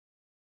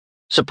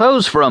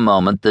Suppose for a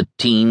moment that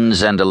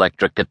teens and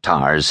electric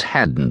guitars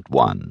hadn't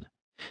won.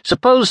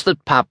 Suppose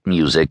that pop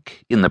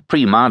music, in the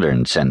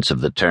pre-modern sense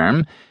of the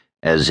term,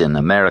 as in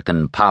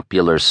American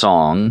popular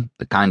song,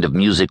 the kind of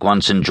music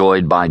once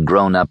enjoyed by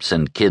grown-ups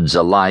and kids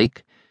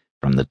alike,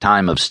 from the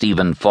time of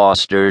Stephen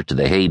Foster to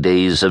the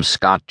heydays of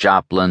Scott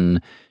Joplin,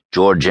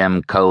 George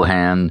M.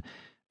 Cohan,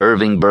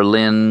 Irving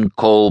Berlin,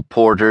 Cole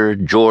Porter,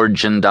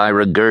 George and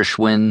Ira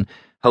Gershwin,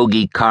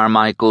 Hoagie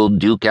Carmichael,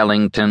 Duke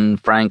Ellington,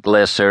 Frank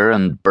Lesser,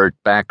 and Burt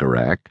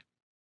Bacharach,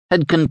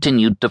 had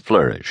continued to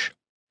flourish,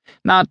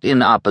 not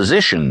in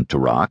opposition to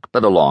rock,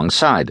 but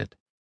alongside it.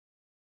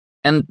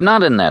 And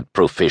not in that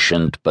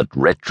proficient but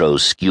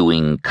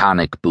retro-skewing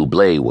conic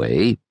Bublé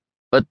way,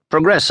 but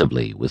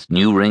progressively, with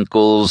new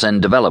wrinkles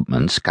and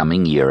developments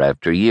coming year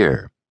after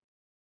year.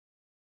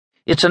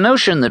 It's a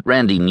notion that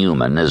Randy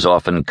Newman has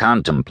often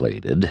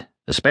contemplated,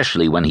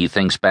 especially when he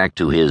thinks back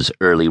to his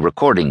early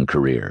recording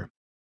career.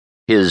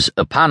 His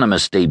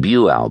eponymous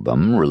debut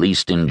album,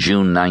 released in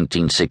June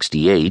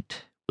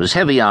 1968, was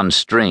heavy on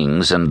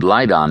strings and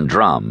light on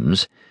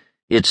drums,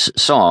 its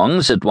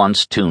songs at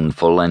once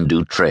tuneful and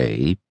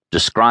outre,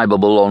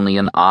 describable only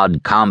in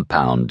odd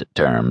compound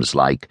terms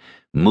like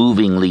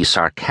movingly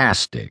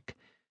sarcastic,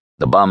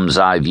 the bum's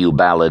eye view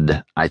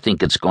ballad I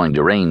Think It's Going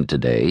to Rain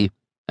Today,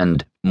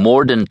 and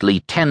mordantly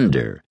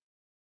tender,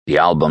 the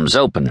album's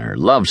opener,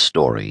 Love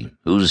Story,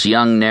 whose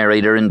young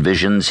narrator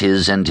envisions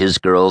his and his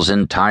girl's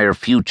entire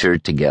future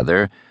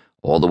together,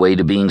 all the way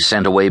to being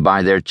sent away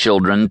by their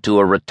children to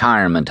a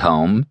retirement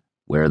home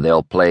where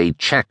they'll play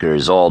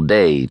checkers all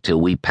day till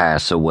we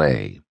pass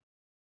away.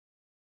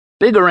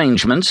 Big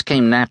arrangements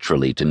came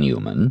naturally to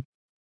Newman.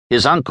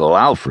 His uncle,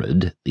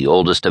 Alfred, the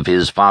oldest of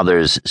his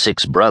father's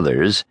 6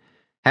 brothers,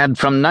 had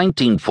from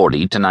 1940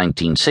 to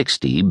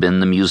 1960 been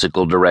the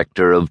musical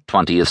director of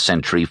 20th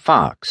Century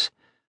Fox,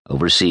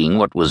 overseeing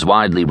what was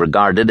widely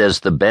regarded as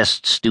the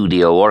best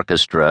studio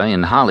orchestra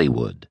in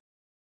Hollywood.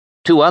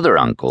 2 other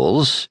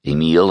uncles,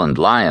 Emil and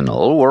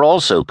Lionel, were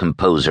also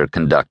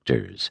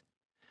composer-conductors.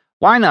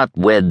 Why not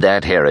wed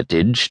that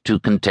heritage to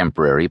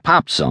contemporary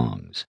pop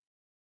songs?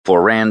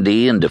 For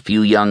Randy and a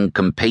few young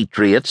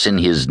compatriots in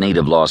his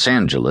native Los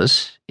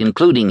Angeles,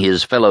 including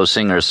his fellow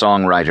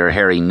singer-songwriter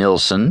Harry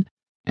Nilsson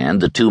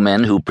and the 2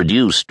 men who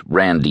produced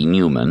Randy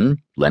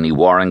Newman, Lenny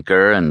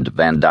Waronker and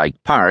Van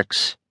Dyke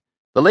Parks,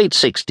 the late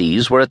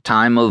 60s were a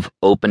time of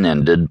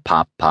open-ended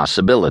pop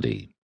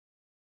possibility.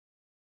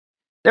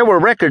 There were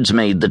records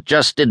made that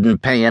just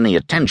didn't pay any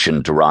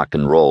attention to rock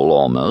and roll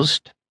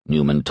almost,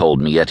 Newman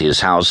told me at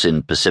his house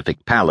in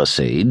Pacific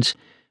Palisades,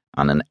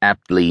 on an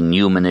aptly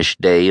Newmanish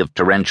day of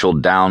torrential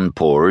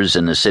downpours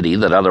in a city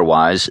that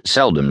otherwise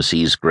seldom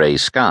sees gray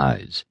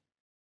skies.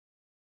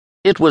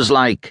 It was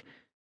like,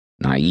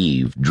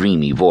 naive,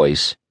 dreamy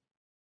voice,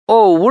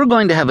 "Oh, we're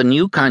going to have a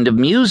new kind of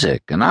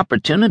music, an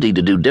opportunity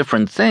to do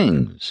different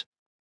things."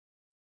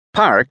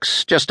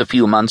 Parks, just a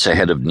few months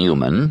ahead of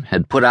Newman,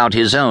 had put out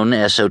his own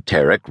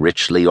esoteric,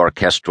 richly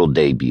orchestral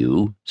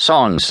debut,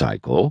 Song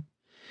Cycle,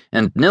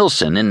 and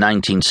Nilsson in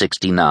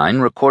 1969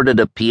 recorded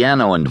a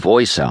piano and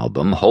voice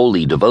album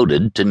wholly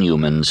devoted to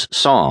Newman's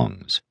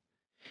songs.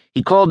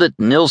 He called it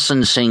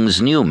Nilsson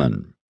Sings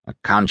Newman, a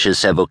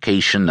conscious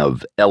evocation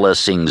of Ella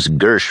Sings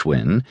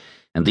Gershwin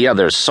and the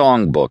other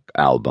songbook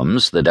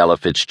albums that Ella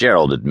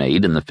Fitzgerald had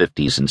made in the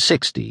 50s and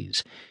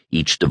 60s,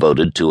 each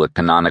devoted to a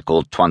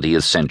canonical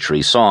 20th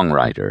century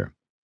songwriter.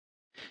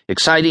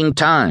 Exciting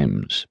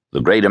times.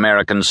 The Great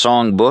American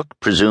Songbook,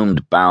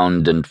 presumed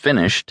bound and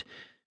finished,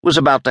 was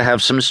about to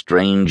have some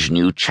strange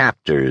new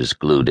chapters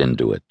glued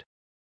into it.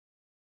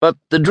 But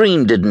the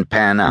dream didn't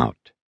pan out.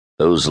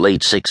 Those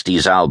late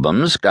 60s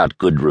albums got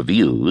good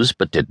reviews,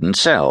 but didn't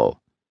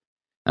sell.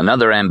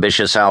 Another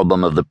ambitious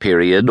album of the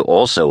period,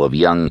 also of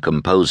young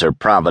composer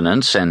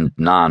provenance and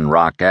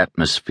non-rock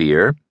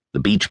atmosphere, the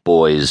Beach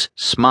Boys'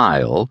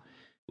 Smile,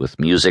 with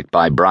music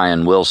by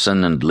Brian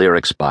Wilson and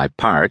lyrics by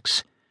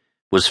Parks,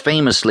 was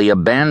famously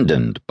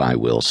abandoned by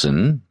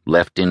Wilson,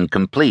 left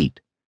incomplete.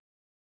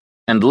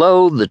 And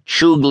lo, the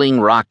chugling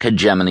rock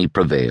hegemony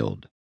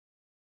prevailed.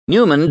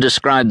 Newman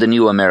described the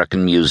new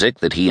American music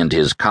that he and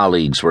his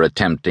colleagues were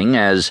attempting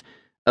as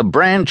a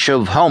branch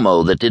of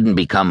Homo that didn't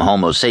become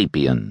Homo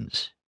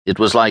sapiens. It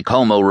was like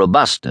Homo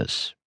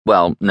robustus.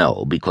 Well,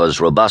 no, because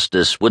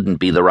robustus wouldn't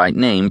be the right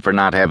name for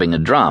not having a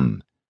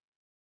drum.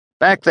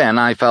 Back then,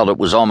 I felt it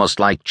was almost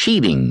like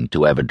cheating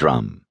to have a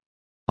drum.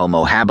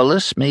 Homo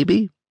habilis,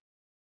 maybe?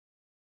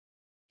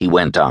 He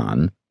went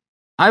on.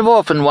 I've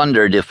often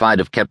wondered if I'd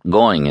have kept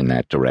going in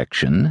that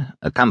direction,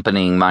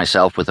 accompanying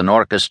myself with an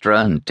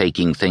orchestra and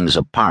taking things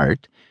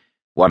apart,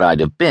 what I'd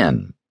have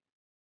been.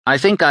 I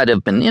think I'd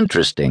have been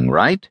interesting,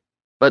 right?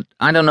 But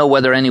I don't know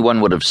whether anyone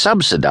would have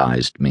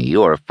subsidized me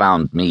or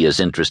found me as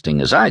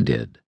interesting as I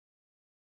did.